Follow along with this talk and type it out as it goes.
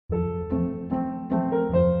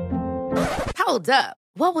Hold up.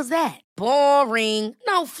 What was that? Boring.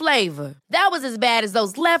 No flavor. That was as bad as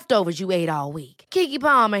those leftovers you ate all week. Keke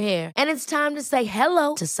Palmer here, and it's time to say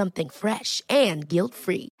hello to something fresh and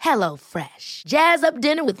guilt-free. Hello Fresh. Jazz up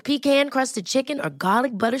dinner with pecan-crusted chicken or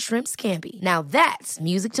garlic butter shrimp scampi. Now that's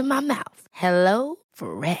music to my mouth. Hello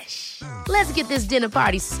Fresh. Let's get this dinner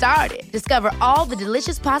party started. Discover all the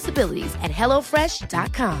delicious possibilities at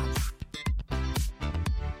hellofresh.com.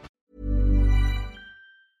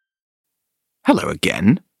 Hello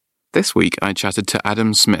again. This week I chatted to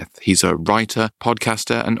Adam Smith. He's a writer,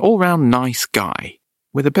 podcaster, and all-round nice guy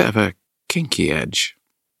with a bit of a kinky edge.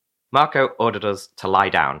 Marco ordered us to lie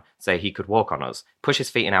down so he could walk on us, push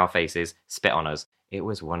his feet in our faces, spit on us. It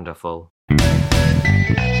was wonderful.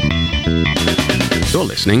 You're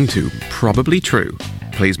listening to Probably True.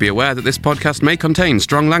 Please be aware that this podcast may contain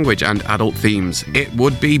strong language and adult themes. It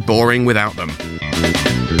would be boring without them.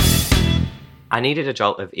 I needed a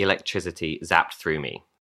jolt of electricity zapped through me.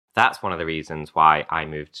 That's one of the reasons why I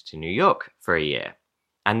moved to New York for a year.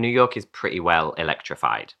 And New York is pretty well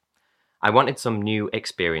electrified. I wanted some new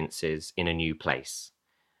experiences in a new place.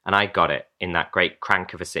 And I got it in that great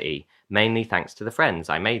crank of a city, mainly thanks to the friends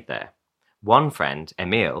I made there. One friend,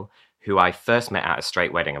 Emil, who I first met at a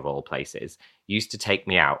straight wedding of all places, used to take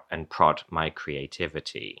me out and prod my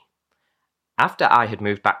creativity. After I had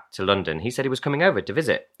moved back to London, he said he was coming over to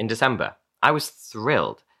visit in December. I was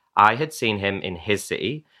thrilled. I had seen him in his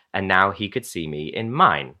city, and now he could see me in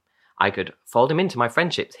mine. I could fold him into my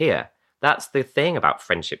friendships here. That's the thing about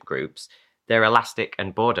friendship groups. They're elastic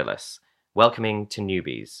and borderless, welcoming to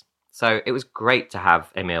newbies. So it was great to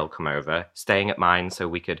have Emil come over, staying at mine so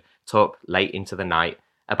we could talk late into the night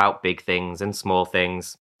about big things and small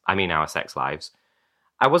things. I mean our sex lives.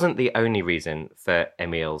 I wasn't the only reason for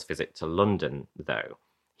Emil's visit to London, though.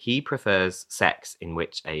 He prefers sex in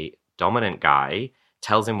which a dominant guy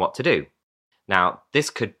tells him what to do. Now, this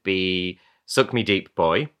could be suck me deep,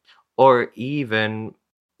 boy, or even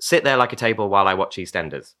sit there like a table while I watch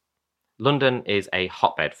EastEnders. London is a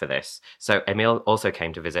hotbed for this, so Emil also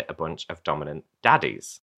came to visit a bunch of dominant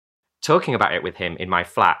daddies. Talking about it with him in my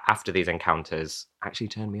flat after these encounters actually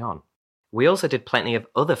turned me on. We also did plenty of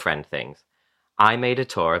other friend things. I made a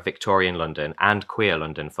tour of Victorian London and queer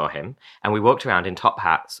London for him, and we walked around in top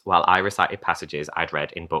hats while I recited passages I'd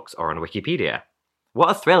read in books or on Wikipedia. What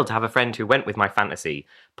a thrill to have a friend who went with my fantasy,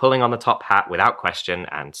 pulling on the top hat without question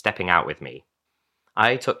and stepping out with me.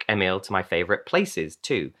 I took Emil to my favourite places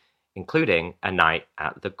too, including a night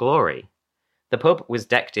at the Glory. The pub was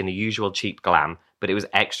decked in the usual cheap glam, but it was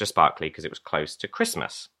extra sparkly because it was close to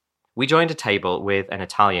Christmas. We joined a table with an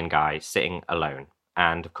Italian guy sitting alone,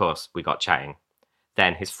 and of course we got chatting.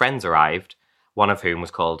 Then his friends arrived, one of whom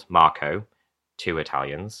was called Marco, 2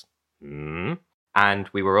 Italians. And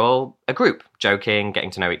we were all a group, joking, getting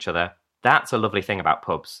to know each other. That's a lovely thing about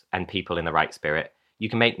pubs and people in the right spirit. You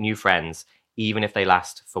can make new friends, even if they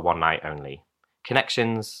last for one night only.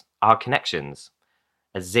 Connections are connections.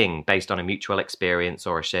 A zing based on a mutual experience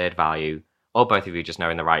or a shared value, or both of you just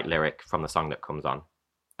knowing the right lyric from the song that comes on.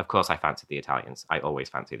 Of course I fancied the Italians. I always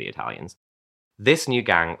fancy the Italians. This new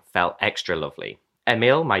gang felt extra lovely.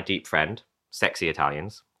 Emil, my deep friend, sexy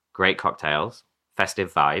Italians, great cocktails,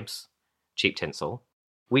 festive vibes, cheap tinsel.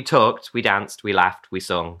 We talked, we danced, we laughed, we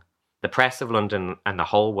sung. The press of London and the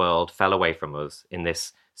whole world fell away from us in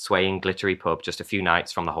this swaying, glittery pub just a few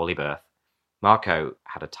nights from the Holy Birth. Marco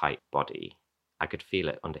had a tight body. I could feel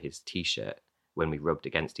it under his t-shirt when we rubbed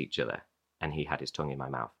against each other, and he had his tongue in my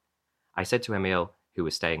mouth. I said to Emil, who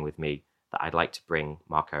was staying with me, that I'd like to bring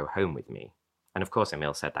Marco home with me. And of course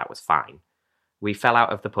Emil said that was fine. We fell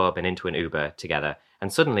out of the pub and into an Uber together,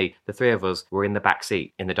 and suddenly the 3 of us were in the back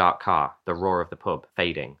seat in the dark car, the roar of the pub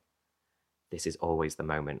fading. This is always the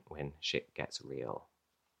moment when shit gets real.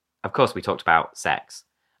 Of course we talked about sex.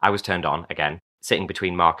 I was turned on, again, sitting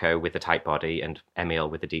between Marco with the tight body and Emil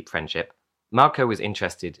with the deep friendship. Marco was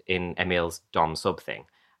interested in Emil's dom-sub thing,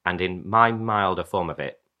 and in my milder form of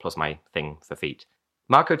it, plus my thing for feet.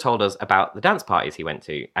 Marco told us about the dance parties he went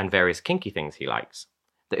to and various kinky things he likes.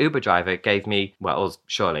 The Uber driver gave me, well, us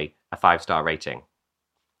surely, a 5-star rating.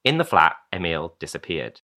 In the flat, Emil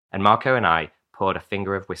disappeared, and Marco and I poured a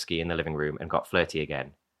finger of whiskey in the living room and got flirty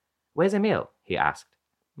again. "Where's Emil?" he asked.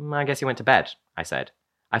 "I guess he went to bed," I said.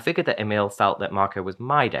 I figured that Emil felt that Marco was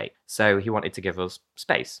my date, so he wanted to give us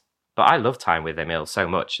space. But I loved time with Emil so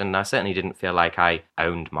much, and I certainly didn't feel like I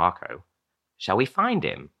owned Marco. "Shall we find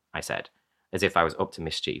him?" I said, as if I was up to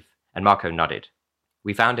mischief, and Marco nodded.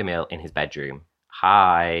 We found Emil in his bedroom.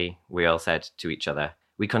 "Hi," we all said to each other.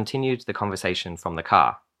 We continued the conversation from the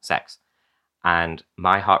car, sex, and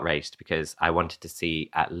my heart raced because I wanted to see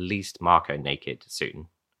at least Marco naked soon.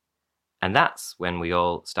 And that's when we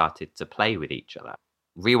all started to play with each other.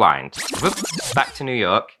 Rewind. Whoop, back to New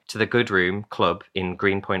York, to the Good Room Club in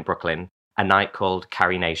Greenpoint, Brooklyn, a night called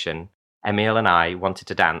Carrie Nation. Emil and I wanted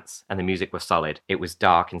to dance, and the music was solid. It was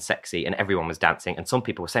dark and sexy, and everyone was dancing, and some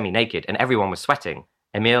people were semi-naked, and everyone was sweating.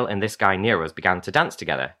 Emil and this guy near us began to dance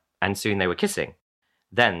together, and soon they were kissing.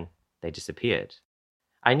 Then they disappeared.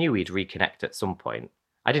 I knew we'd reconnect at some point.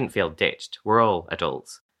 I didn't feel ditched. We're all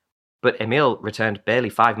adults. But Emil returned barely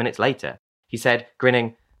 5 minutes later. He said,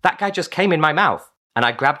 grinning, "That guy just came in my mouth." And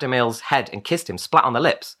I grabbed Emil's head and kissed him splat on the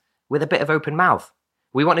lips, with a bit of open mouth.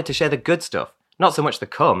 We wanted to share the good stuff, not so much the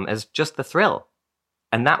cum as just the thrill.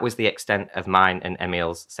 And that was the extent of mine and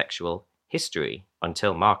Emil's sexual history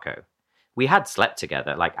until Marco. We had slept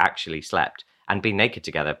together, like actually slept, and been naked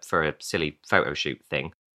together for a silly photo shoot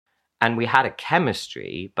thing. And we had a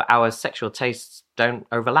chemistry, but our sexual tastes don't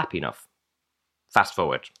overlap enough. Fast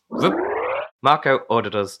forward. Whoop. Marco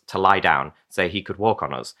ordered us to lie down so he could walk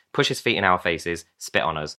on us, push his feet in our faces, spit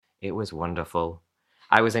on us. It was wonderful.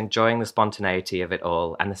 I was enjoying the spontaneity of it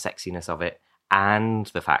all and the sexiness of it, and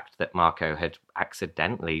the fact that Marco had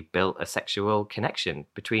accidentally built a sexual connection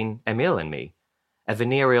between Emil and me. A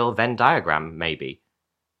venereal Venn diagram, maybe.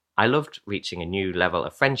 I loved reaching a new level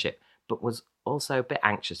of friendship, but was also a bit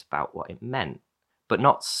anxious about what it meant. But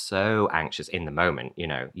not so anxious in the moment, you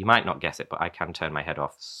know. You might not guess it, but I can turn my head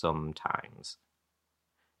off sometimes.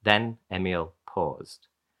 Then Emil paused.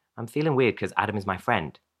 "I'm feeling weird because Adam is my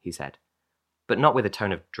friend," he said. But not with a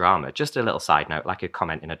tone of drama, just a little side note, like a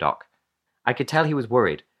comment in a doc. I could tell he was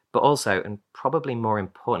worried, but also, and probably more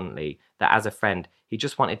importantly, that as a friend, he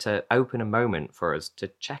just wanted to open a moment for us to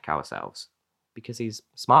check ourselves. Because he's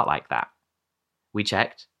smart like that. We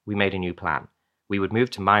checked, we made a new plan. We would move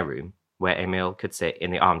to my room, where Emil could sit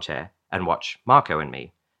in the armchair and watch Marco and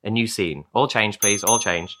me. A new scene. All change, please, all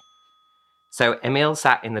change. So Emil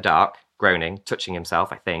sat in the dark, groaning, touching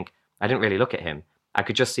himself, I think. I didn't really look at him. I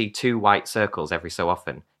could just see 2 white circles every so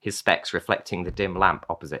often, his specs reflecting the dim lamp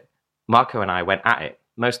opposite. Marco and I went at it,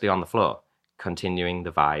 mostly on the floor, continuing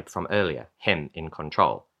the vibe from earlier, him in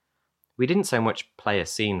control. We didn't so much play a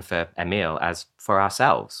scene for Emil as for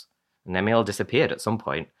ourselves. And Emil disappeared at some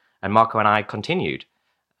point, and Marco and I continued.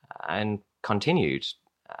 And continued,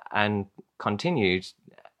 and continued,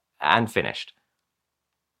 and finished.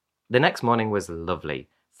 The next morning was lovely.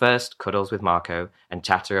 First, cuddles with Marco, and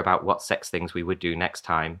chatter about what sex things we would do next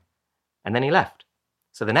time. And then he left.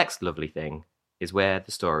 So the next lovely thing is where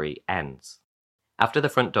the story ends. After the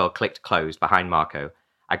front door clicked closed behind Marco,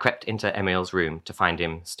 I crept into Emil's room to find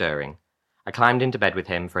him stirring. I climbed into bed with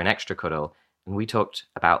him for an extra cuddle, and we talked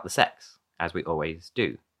about the sex, as we always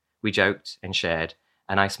do. We joked and shared,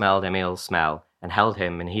 and I smelled Emil's smell, and held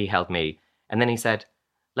him, and he held me, and then he said,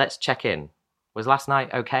 "Let's check in. Was last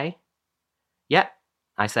night okay?" "Yep,"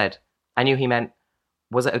 I said. I knew he meant,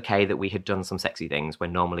 was it okay that we had done some sexy things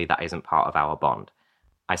when normally that isn't part of our bond?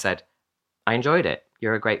 I said, "I enjoyed it.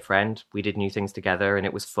 You're a great friend. We did new things together, and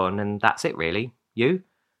it was fun, and that's it, really. You?"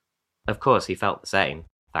 Of course, he felt the same.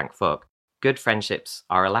 Thank fuck. Good friendships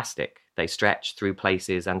are elastic. They stretch through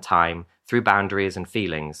places and time, through boundaries and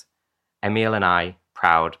feelings. Emil and I,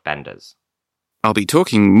 proud benders. I'll be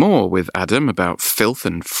talking more with Adam about filth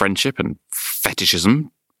and friendship and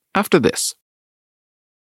fetishism after this.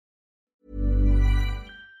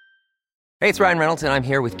 Hey, it's Ryan Reynolds, and I'm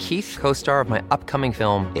here with Keith, co-star of my upcoming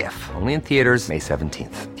film, If, only in theaters May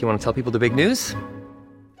 17th. Do you want to tell people the big news?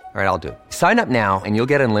 All right, I'll do it. Sign up now and you'll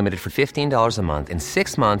get unlimited for $15 a month and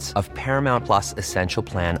 6 months of Paramount Plus Essential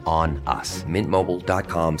Plan on us.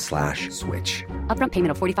 MintMobile.com/switch. Upfront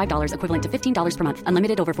payment of $45 equivalent to $15 per month.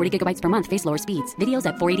 Unlimited over 40 gigabytes per month. Face lower speeds. Videos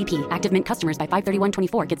at 480p. Active Mint customers by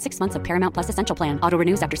 531.24 get 6 months of Paramount Plus Essential Plan. Auto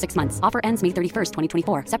renews after 6 months. Offer ends May 31st,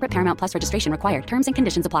 2024. Separate Paramount Plus registration required. Terms and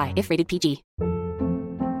conditions apply if rated PG.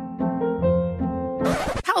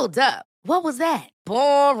 Hold up. What was that?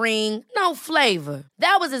 Boring. No flavor.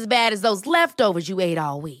 That was as bad as those leftovers you ate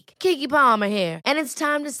all week. Keke Palmer here, and it's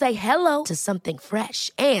time to say hello to something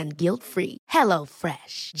fresh and guilt-free. Hello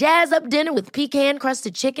Fresh. Jazz up dinner with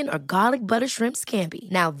pecan-crusted chicken or garlic butter shrimp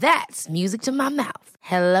scampi. Now that's music to my mouth.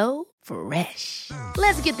 Hello Fresh.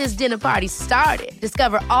 Let's get this dinner party started.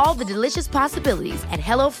 Discover all the delicious possibilities at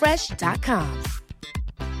HelloFresh.com.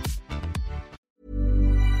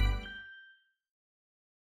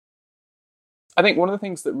 I think one of the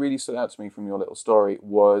things that really stood out to me from your little story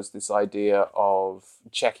was this idea of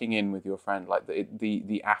checking in with your friend, like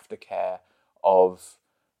the aftercare of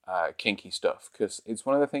kinky stuff, because it's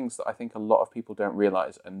one of the things that I think a lot of people don't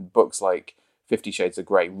realise, and books like 50 Shades of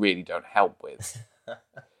Grey really don't help with,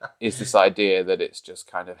 is this idea that it's just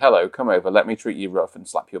kind of, hello, come over, let me treat you rough and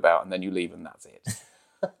slap you about, and then you leave and that's it.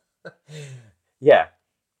 Yeah.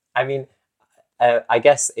 I mean, I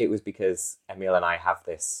guess it was because Emil and I have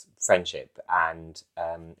this friendship, and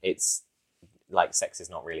it's like sex is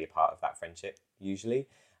not really a part of that friendship usually.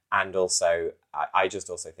 And also, I just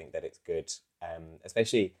also think that it's good,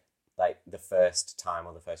 especially like the first time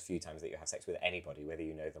or the first few times that you have sex with anybody, whether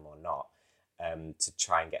you know them or not, to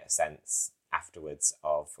try and get a sense afterwards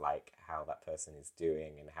of like how that person is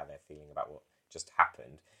doing and how they're feeling about what just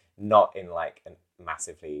happened. Not in like a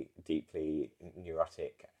massively, deeply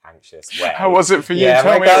neurotic, anxious way. How was it for you? Yeah,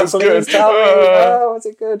 Tell me it was good. Tell me. Oh, was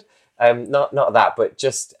it good? Not that, but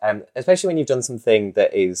just especially when you've done something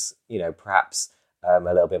that is, you know, perhaps a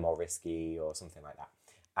little bit more risky or something like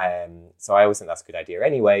that. So I always think that's a good idea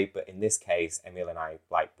anyway. But in this case, Emil and I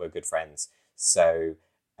were good friends, so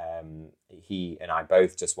he and I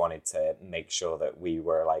both just wanted to make sure that we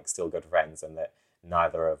were like still good friends and that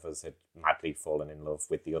neither of us had madly fallen in love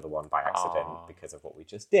with the other one by accident because of what we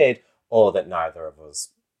just did, or that neither of us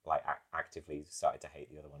like actively started to hate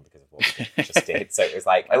the other one because of what we just did. So it was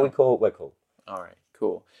like, oh, we're cool. All right,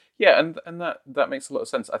 cool. Yeah, and that makes a lot of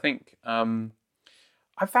sense. I think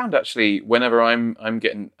I found actually whenever I'm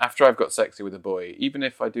getting, after I've got sexy with a boy, even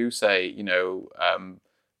if I do say, you know,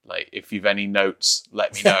 like if you've any notes,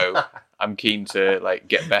 let me know. I'm keen to like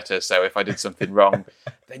get better. So if I did something wrong,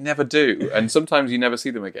 they never do, and sometimes you never see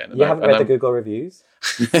them again. You haven't read the Google reviews?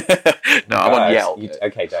 No, I'm on Yelp.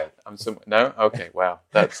 Okay, don't. No. Okay, wow,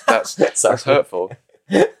 that's hurtful.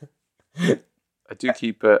 I do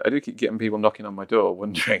keep getting people knocking on my door,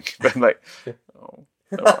 wondering, but like, oh.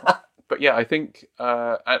 But yeah, I think,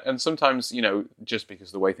 and sometimes, you know, just because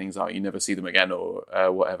of the way things are, you never see them again or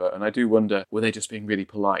whatever. And I do wonder, were they just being really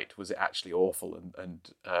polite? Was it actually awful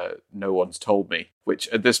and no one's told me? Which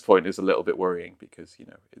at this point is a little bit worrying because, you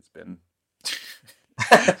know, it's been...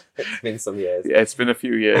 It's been some years. Yeah, it's been a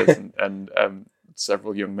few years and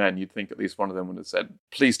several young men, you'd think at least one of them would have said,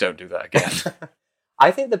 please don't do that again.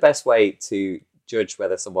 I think the best way to judge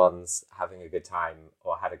whether someone's having a good time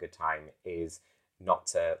or had a good time is not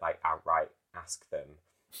to like outright ask them,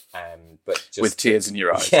 but just with tears in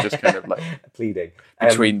your eyes, just kind of like pleading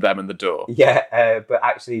between them and the door. Yeah, but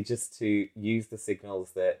actually just to use the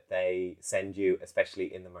signals that they send you,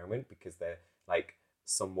 especially in the moment, because they're like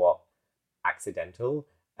somewhat accidental,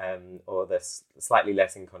 or they're slightly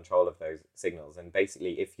less in control of those signals. And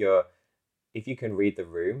basically, if you can read the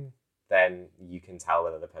room, then you can tell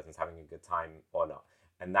whether the person's having a good time or not.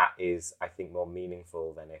 And that is, I think, more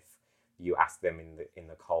meaningful than if you ask them in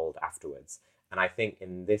the cold afterwards. And I think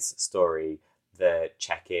in this story, the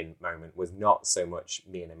check-in moment was not so much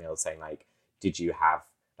me and Emil saying like, did you have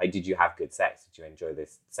good sex? Did you enjoy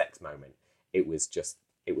this sex moment? It was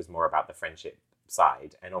more about the friendship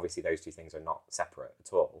side. And obviously those two things are not separate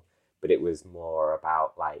at all, but it was more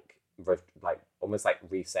about like almost like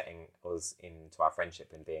resetting us into our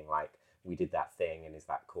friendship and being like, we did that thing and is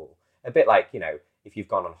that cool? A bit like, you know, if you've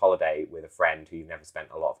gone on holiday with a friend who you've never spent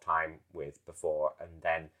a lot of time with before, and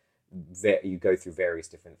then you go through various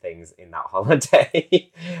different things in that holiday,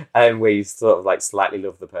 where you sort of like slightly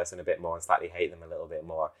love the person a bit more and slightly hate them a little bit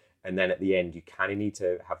more. And then at the end, you kind of need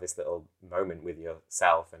to have this little moment with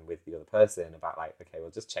yourself and with the other person about like, okay,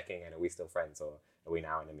 well, just checking in, are we still friends or are we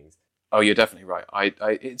now enemies? Oh, you're definitely right.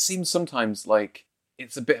 It seems sometimes like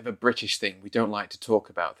it's a bit of a British thing. We don't like to talk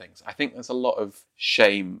about things. I think there's a lot of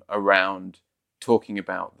shame around talking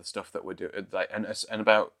about the stuff that we're doing, like, and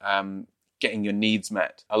about getting your needs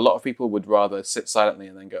met. A lot of people would rather sit silently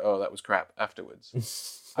and then go, "Oh, that was crap,"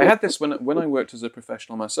 afterwards. I had this when I worked as a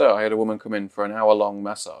professional masseur. I had a woman come in for an hour-long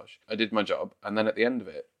massage. I did my job, and then at the end of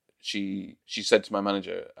it, she said to my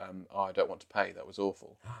manager, "Oh, I don't want to pay. That was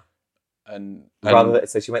awful." And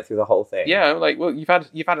so she went through the whole thing. Yeah, like, well, you've had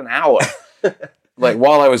an hour. Like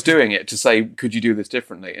while I was doing it to say, could you do this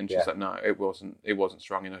differently? And she's like, no, it wasn't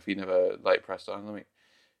strong enough. You never like pressed on. I mean,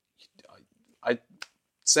 I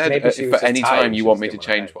said, if at any time you want me to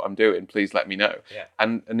change what I'm doing, please let me know. Yeah.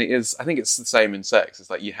 And it is, I think it's the same in sex. It's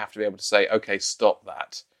like you have to be able to say, okay, stop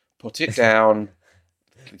that, put it down,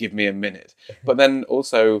 give me a minute. But then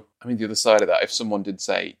also, I mean, the other side of that, if someone did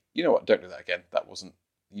say, you know what, don't do that again. That wasn't.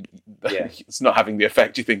 It's not having the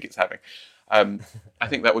effect you think it's having. I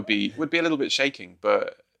think that would be a little bit shaking,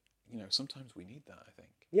 but you know, sometimes we need that, I think.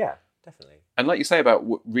 Yeah, definitely. And like you say about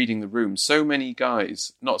reading the room, so many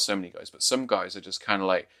guys, not so many guys, but some guys are just kind of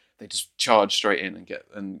like, they just charge straight in and get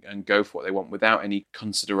and go for what they want without any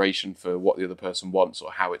consideration for what the other person wants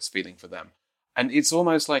or how it's feeling for them. And it's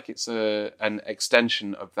almost like it's an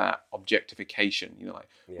extension of that objectification. You know, like,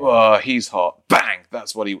 oh, he's hot, bang,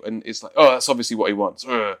 that's what he... And it's like, oh, that's obviously what he wants.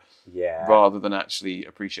 Yeah. Rather than actually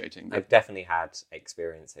appreciating it. I've definitely had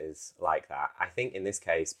experiences like that. I think in this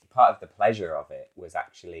case, part of the pleasure of it was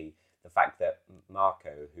actually the fact that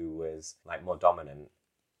Marco, who was like more dominant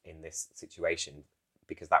in this situation,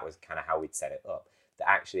 because that was kind of how we'd set it up, that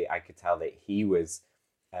actually I could tell that he was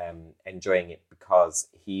enjoying it because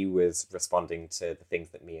he was responding to the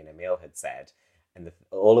things that me and Emil had said, and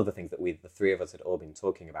all of the things that the three of us had all been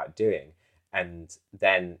talking about doing, and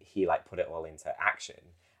then he like put it all into action.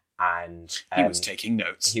 And he was taking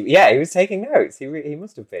notes. He was taking notes. He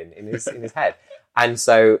must have been in his head. And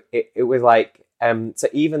so it was like, so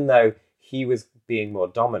even though he was being more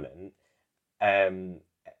dominant,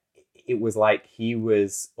 it was like he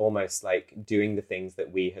was almost like doing the things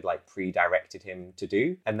that we had like pre-directed him to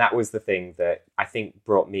do. And that was the thing that I think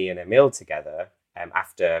brought me and Emil together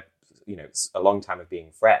after, you know, a long time of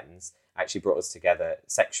being friends, actually brought us together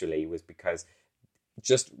sexually, was because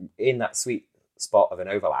just in that sweet spot of an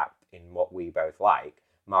overlap in what we both like,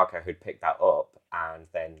 Marco had picked that up and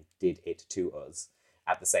then did it to us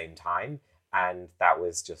at the same time. And that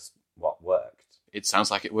was just what worked. It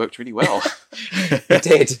sounds like it worked really well. It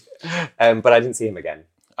did. But I didn't see him again.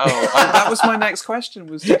 Oh, that was my next question,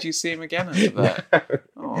 was did you see him again after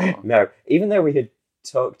that? No, even though we had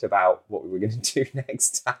talked about what we were going to do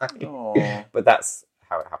next time. But that's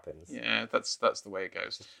how it happens. Yeah, that's the way it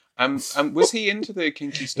goes. Was he into the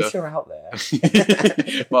kinky stuff? If you're out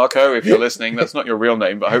there. Marco, if you're listening, that's not your real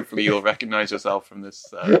name, but hopefully you'll recognise yourself from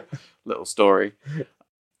this little story.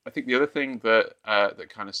 I think the other thing that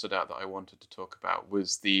kind of stood out that I wanted to talk about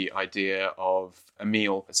was the idea of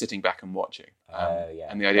Emil sitting back and watching.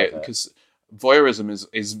 And the idea, because voyeurism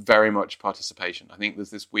is very much participation. I think there's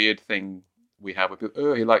this weird thing we have with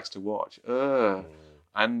people, he likes to watch.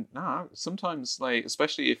 And no, sometimes, like,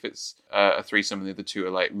 especially if it's a threesome and the other two are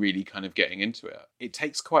like really kind of getting into it, it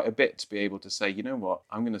takes quite a bit to be able to say, you know what,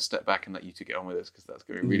 I'm going to step back and let you two get on with this because that's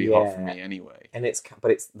going to be really hot for me anyway. And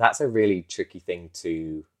that's a really tricky thing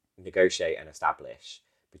to negotiate and establish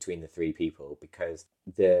between the three people, because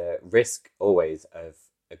the risk always of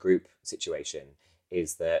a group situation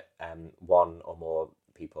is that one or more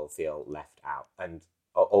people feel left out,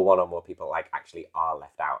 or one or more people like actually are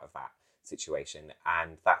left out of that situation,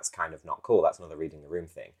 and that's kind of not cool. That's another reading the room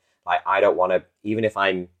thing. Like, I don't want to, even if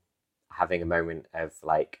I'm having a moment of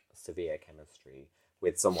like severe chemistry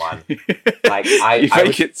with someone, like you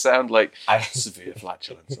make it sound like severe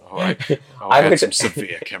flatulence. All right, I had some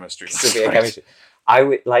severe chemistry. Severe chemistry. I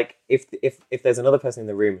would like if there's another person in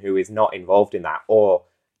the room who is not involved in that or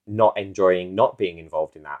not enjoying not being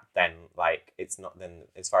involved in that, then like it's not. Then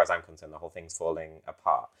as far as I'm concerned, the whole thing's falling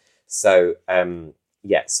apart. So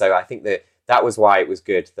so I think that was why it was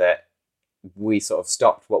good that we sort of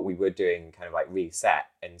stopped what we were doing, kind of like reset.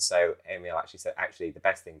 And so Emil actually said, the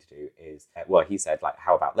best thing to do is, he said, like,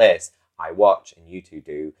 how about this? I watch and you two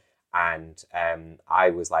do. And I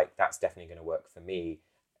was like, that's definitely going to work for me,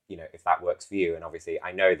 you know, if that works for you. And obviously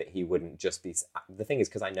I know that he wouldn't just be, the thing is,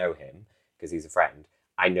 because I know him, because he's a friend,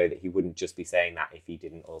 I know that he wouldn't just be saying that if he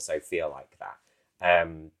didn't also feel like that.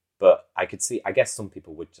 But I could see, I guess some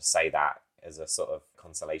people would just say that as a sort of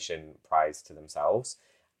consolation prize to themselves.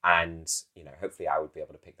 And, you know, hopefully I would be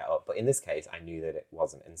able to pick that up. But in this case, I knew that it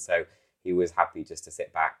wasn't. And so he was happy just to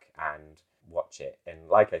sit back and watch it. And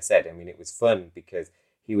like I said, I mean, it was fun because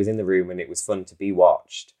he was in the room and it was fun to be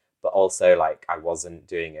watched. But also, like, I wasn't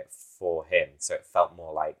doing it for him. So it felt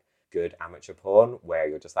more like good amateur porn where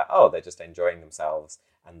you're just like, oh, they're just enjoying themselves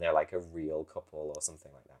and they're like a real couple or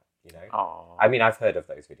something like that. You know? Aww. I mean, I've heard of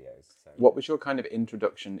those videos. So. What was your kind of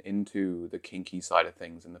introduction into the kinky side of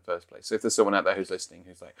things in the first place? So if there's someone out there who's listening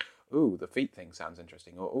who's like, ooh, the feet thing sounds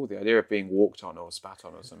interesting, or oh, the idea of being walked on or spat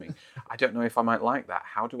on or something, I don't know if I might like that.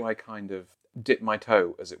 How do I kind of dip my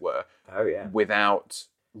toe, as it were, without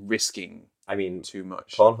risking too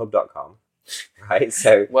much? Pornhub.com. Right,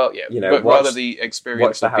 so you know, but rather the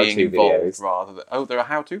experience of being involved, videos. Rather than there are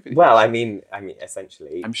how-to videos. Well, I mean,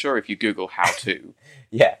 essentially, I'm sure if you Google how-to,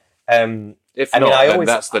 if then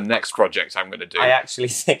that's the next project I'm going to do. I actually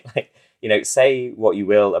think, like, you know, say what you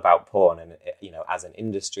will about porn, and you know, as an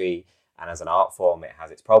industry and as an art form, it has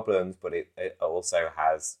its problems, but it also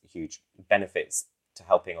has huge benefits to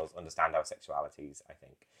helping us understand our sexualities, I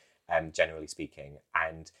think, generally speaking,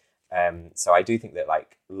 and. So I do think that,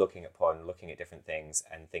 like, looking at porn, looking at different things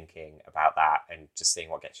and thinking about that and just seeing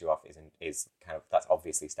what gets you off is kind of, that's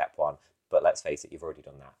obviously step one, but let's face it, you've already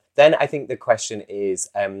done that. Then I think the question is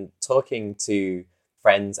talking to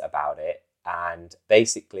friends about it, and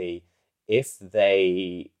basically if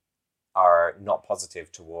they are not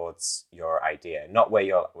positive towards your idea.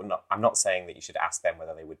 I'm not saying that you should ask them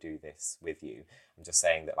whether they would do this with you. I'm just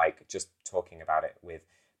saying that, like, just talking about it with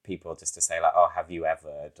people just to say, like, oh, have you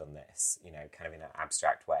ever done this? You know, kind of in an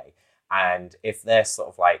abstract way. And if they're sort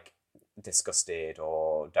of like disgusted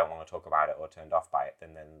or don't want to talk about it or turned off by it, then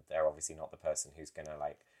they're obviously not the person who's going to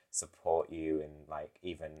like support you and like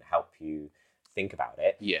even help you think about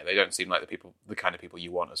it. Yeah, they don't seem like the kind of people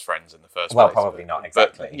you want as friends in the first well, place. Well, probably not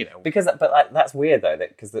exactly. But, you know, but like, that's weird though,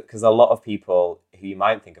 because a lot of people who you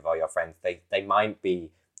might think of are your friends, they might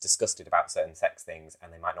be disgusted about certain sex things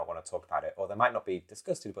and they might not want to talk about it, or they might not be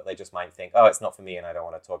disgusted, but they just might think, oh, it's not for me and I don't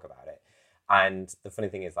want to talk about it. And the funny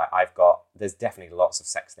thing is, like, there's definitely lots of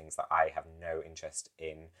sex things that I have no interest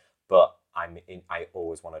in, but I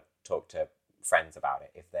always want to talk to friends about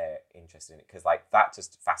it if they're interested in it, because like that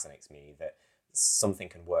just fascinates me that something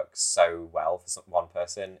can work so well for one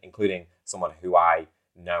person, including someone who I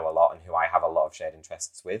know a lot and who I have a lot of shared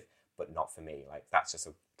interests with, but not for me. Like, that's just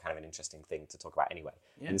a kind of an interesting thing to talk about anyway.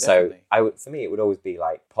 Yeah, and definitely. So for me, it would always be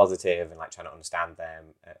like positive and like trying to understand them,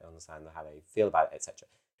 understand how they feel about it, etc.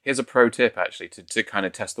 Here's a pro tip, actually, to kind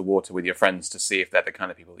of test the water with your friends to see if they're the kind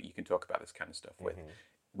of people that you can talk about this kind of stuff with.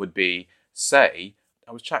 Would be, say,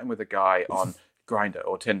 I was chatting with a guy on Grindr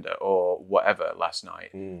or Tinder or whatever last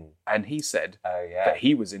night, and he said that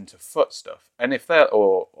he was into foot stuff, and if they're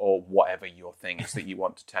or whatever your thing is that you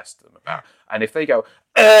want to test them about, and if they go,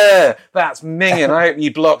 that's minging, I hope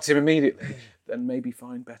you blocked him immediately, then maybe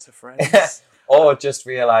find better friends. Or just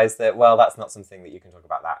realise that, well, that's not something that you can talk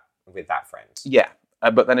about that with that friend. Yeah,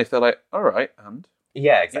 but then if they're like, all right, and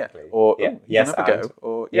yeah, exactly, or yes, have a go,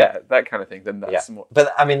 or that kind of thing, then that's more.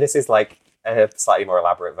 But I mean, this is like a slightly more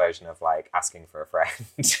elaborate version of like asking for a friend,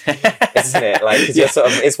 isn't it? Like, cause you're sort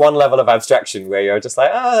of, it's one level of abstraction where you're just like,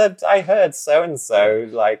 oh, I heard so and so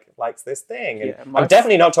likes this thing, and I'm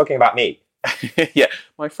definitely not talking about me. Yeah,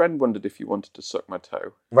 my friend wondered if you wanted to suck my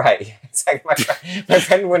toe. Right, exactly. My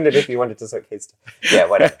friend wondered if you wanted to suck his toe. Yeah,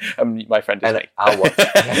 whatever. My friend is me. I'll watch.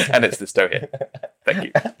 And it's this toe here. Thank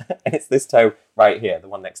you. And it's this toe right here, the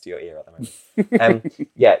one next to your ear at the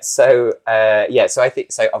moment. So I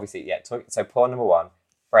think, so obviously, so point number one,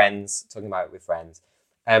 friends, talking about it with friends.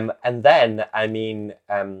 And then, I mean,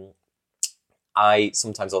 I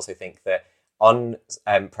sometimes also think that on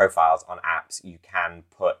profiles, on apps, you can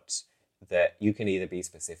put that you can either be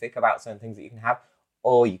specific about certain things that you can have,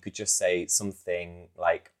 or you could just say something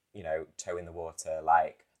like, you know, toe in the water,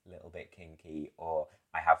 like a little bit kinky, or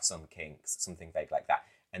I have some kinks, something vague like that.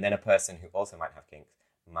 And then a person who also might have kinks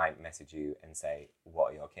might message you and say,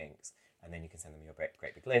 what are your kinks? And then you can send them your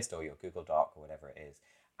great big list or your Google Doc or whatever it is.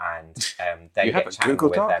 And then you get chatting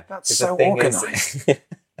with them. That's so organised.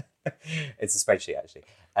 It's a spreadsheet, actually.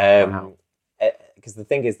 Wow. Because the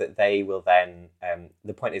thing is that they will then,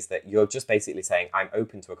 the point is that you're just basically saying, I'm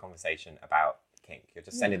open to a conversation about kink. You're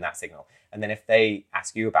just sending that signal. And then if they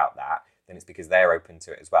ask you about that, then it's because they're open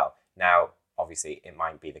to it as well. Now, obviously, it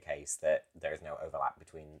might be the case that there is no overlap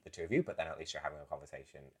between the two of you, but then at least you're having a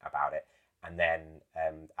conversation about it. And then,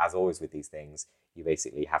 as always with these things, you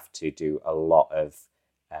basically have to do a lot of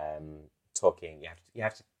talking. You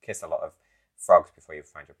have to kiss a lot of frogs before you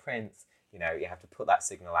find your prince. You know, you have to put that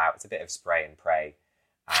signal out. It's a bit of spray and pray,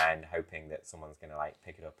 and hoping that someone's going to like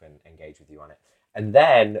pick it up and engage with you on it. And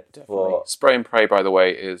then spray and pray, by the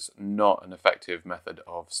way, is not an effective method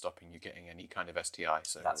of stopping you getting any kind of STI.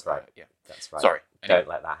 So that's right. That's right. Sorry, don't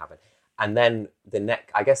let that happen. And then the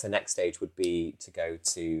next stage would be to go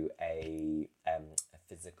to a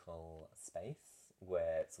physical space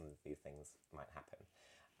where some of these things might happen.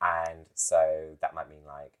 And so that might mean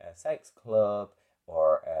like a sex club,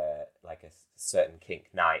 or like a certain kink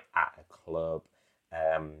night at a club,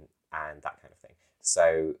 and that kind of thing.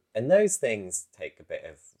 So, and those things take a bit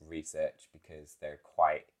of research because they're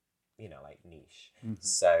quite, like niche. Mm-hmm.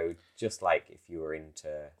 So just like if you were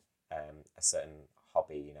into a certain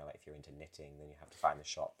hobby, like if you're into knitting, then you have to find the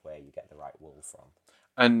shop where you get the right wool from.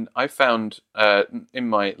 And I found in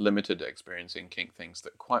my limited experience in kink things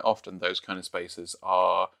that quite often those kind of spaces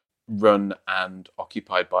are run and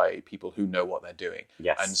occupied by people who know what they're doing.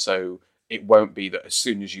 Yes. And so it won't be that as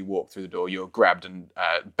soon as you walk through the door, you're grabbed and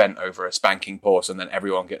bent over a spanking horse and then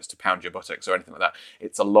everyone gets to pound your buttocks or anything like that.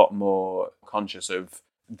 It's a lot more conscious of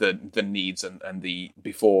the needs and the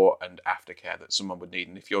before and after care that someone would need.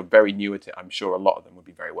 And if you're very new at it, I'm sure a lot of them would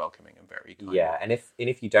be very welcoming and very kind. Yeah, and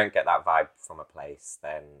if you don't get that vibe from a place,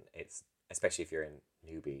 then it's, especially if you're in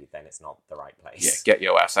newbie, then it's not the right place. Yeah, get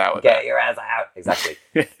your ass out. Get your ass out. Exactly.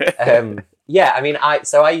 I mean,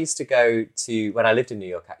 I used to go to, when I lived in New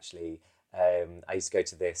York, actually, I used to go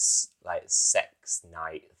to this like sex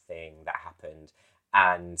night thing that happened,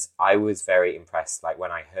 And I was very impressed, like,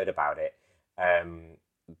 when I heard about it,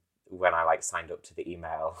 when I, like, signed up to the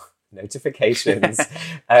email notifications,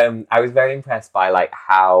 I was very impressed by, like,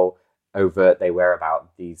 how overt they were about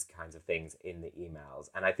these kinds of things in the emails.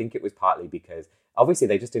 And I think it was partly because, obviously,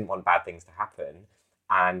 they just didn't want bad things to happen,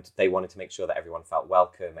 and they wanted to make sure that everyone felt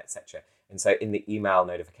welcome, etc. And so in the email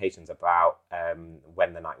notifications about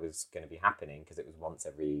when the night was going to be happening, because it was once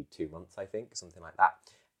every 2 months, I think, something like that.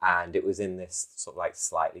 And it was in this sort of like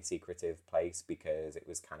slightly secretive place because it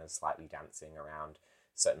was kind of slightly dancing around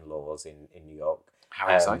certain laws in New York. How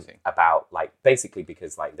exciting. About, like, basically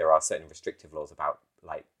because, like, there are certain restrictive laws about,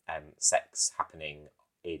 like, sex happening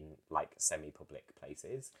in, like, semi-public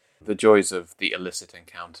places. The joys of the illicit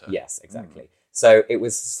encounter. Yes, exactly. So it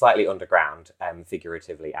was slightly underground,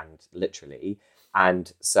 figuratively and literally.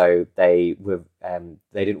 And so they were,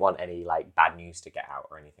 they didn't want any, like, bad news to get out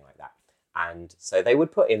or anything like that. And so they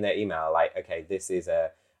would put in their email, like, okay, this is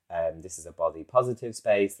a body positive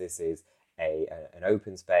space. This is an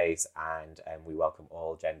open space, and we welcome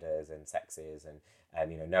all genders and sexes, and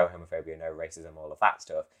no homophobia, no racism, all of that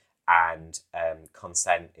stuff. And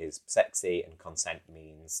consent is sexy, and consent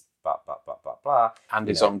means blah blah blah blah blah. And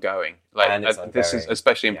it's ongoing. Like, and it's ongoing. This is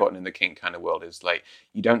especially important in the kink kind of world. Is like,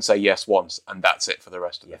 you don't say yes once and that's it for the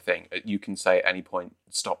rest of the thing. You can say at any point,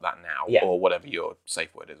 stop that now, or whatever your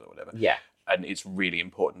safe word is, or whatever. Yeah. And it's really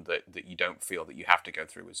important that you don't feel that you have to go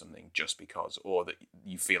through with something just because, or that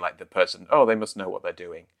you feel like the person, they must know what they're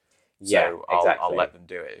doing. So I'll let them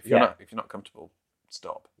do it. If you're not comfortable,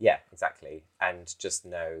 stop. Yeah, exactly. And just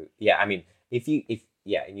know, I mean, if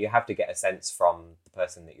and you have to get a sense from the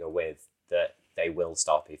person that you're with that they will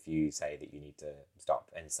stop if you say that you need to stop,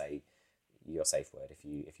 and say your safe word if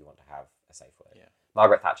you want to have a safe word. Yeah.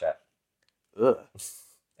 Margaret Thatcher. Ugh.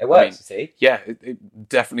 It works, you see? Yeah, it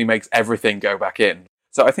definitely makes everything go back in.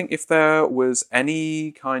 So I think if there was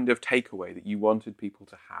any kind of takeaway that you wanted people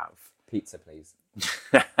to have... Pizza, please.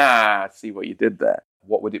 See what you did there.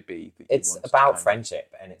 What would it be? It's about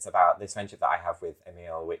friendship, and it's about this friendship that I have with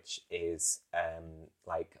Emil, which is a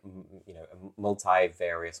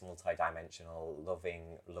multivarious, multi-dimensional,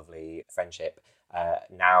 loving, lovely friendship,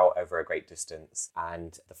 now over a great distance.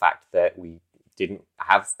 And the fact that we didn't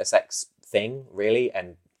have a sex thing, really,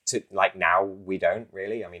 and now we don't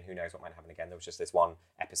really. I mean, who knows what might happen again? There was just this one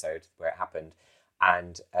episode where it happened.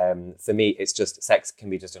 And for me, it's just, sex can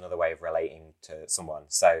be just another way of relating to someone.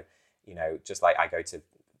 So, just like I go to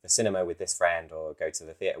the cinema with this friend, or go to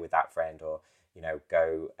the theatre with that friend, or,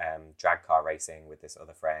 go drag car racing with this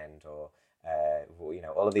other friend, or,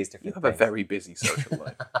 all of these different things. You have a very busy social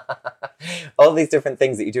life. All these different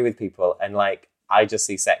things that you do with people. And, like, I just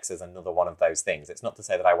see sex as another one of those things. It's not to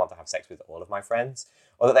say that I want to have sex with all of my friends,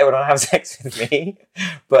 or that they would want to have sex with me.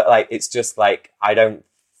 But, like, it's just, like, I don't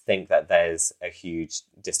think that there's a huge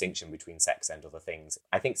distinction between sex and other things.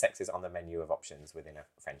 I think sex is on the menu of options within a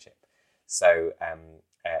friendship. So, and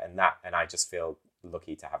I just feel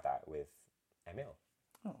lucky to have that with Emil.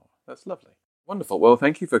 Oh, that's lovely. Wonderful. Well,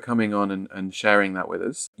 thank you for coming on and sharing that with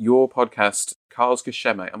us. Your podcast, Karl's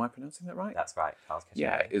Geschemme, am I pronouncing that right? That's right, Karl's Geschemme.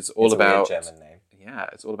 Yeah, it's all about... It's a weird German name. Yeah,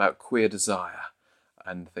 it's all about queer desire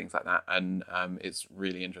and things like that. And it's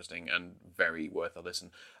really interesting and very worth a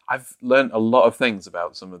listen. I've learned a lot of things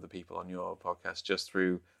about some of the people on your podcast just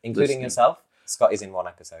through including listening. Yourself? Scott is in one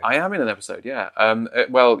episode. I am in an episode, yeah.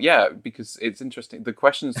 Because it's interesting. The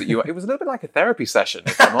questions that it was a little bit like a therapy session,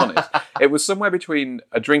 if I'm honest. It was somewhere between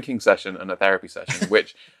a drinking session and a therapy session,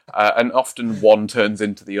 which, and often one turns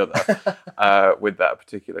into the other with that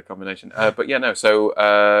particular combination. So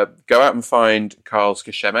go out and find Karl's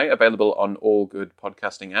Geschemme, available on all good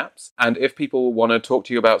podcasting apps. And if people want to talk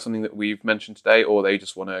to you about something that we've mentioned today, or they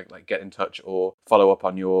just want to get in touch or follow up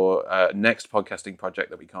on your next podcasting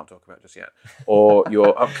project that we can't talk about just yet, or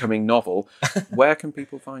your upcoming novel, where can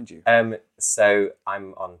people find you? So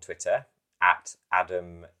I'm on Twitter at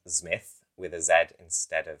Adam Smith with a Z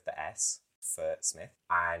instead of the S for Smith.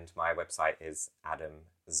 And my website is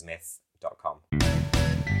adamsmith.com.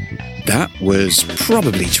 That was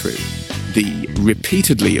Probably True, the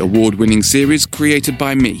repeatedly award-winning series created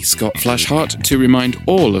by me, Scott Flashheart, to remind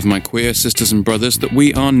all of my queer sisters and brothers that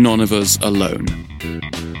we are none of us alone.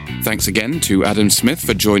 Thanks again to Adam Smith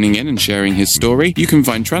for joining in and sharing his story. You can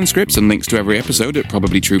find transcripts and links to every episode at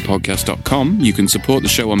probablytruepodcast.com. You can support the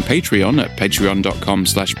show on Patreon at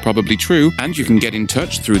patreon.com/probablytrue, and you can get in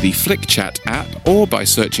touch through the Flick Chat app or by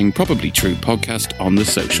searching Probably True Podcast on the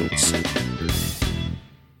socials.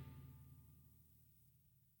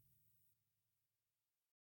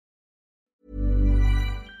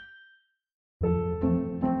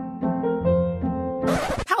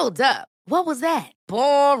 Hold up. What was that?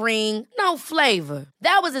 Boring. No flavor.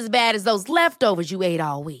 That was as bad as those leftovers you ate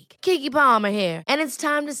all week. Keke Palmer here, and it's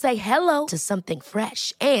time to say hello to something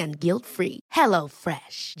fresh and guilt-free. Hello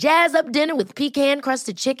Fresh. Jazz up dinner with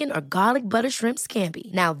pecan-crusted chicken or garlic butter shrimp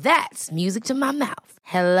scampi. Now that's music to my mouth.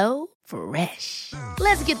 Hello Fresh.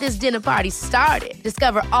 Let's get this dinner party started.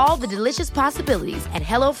 Discover all the delicious possibilities at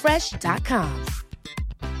HelloFresh.com.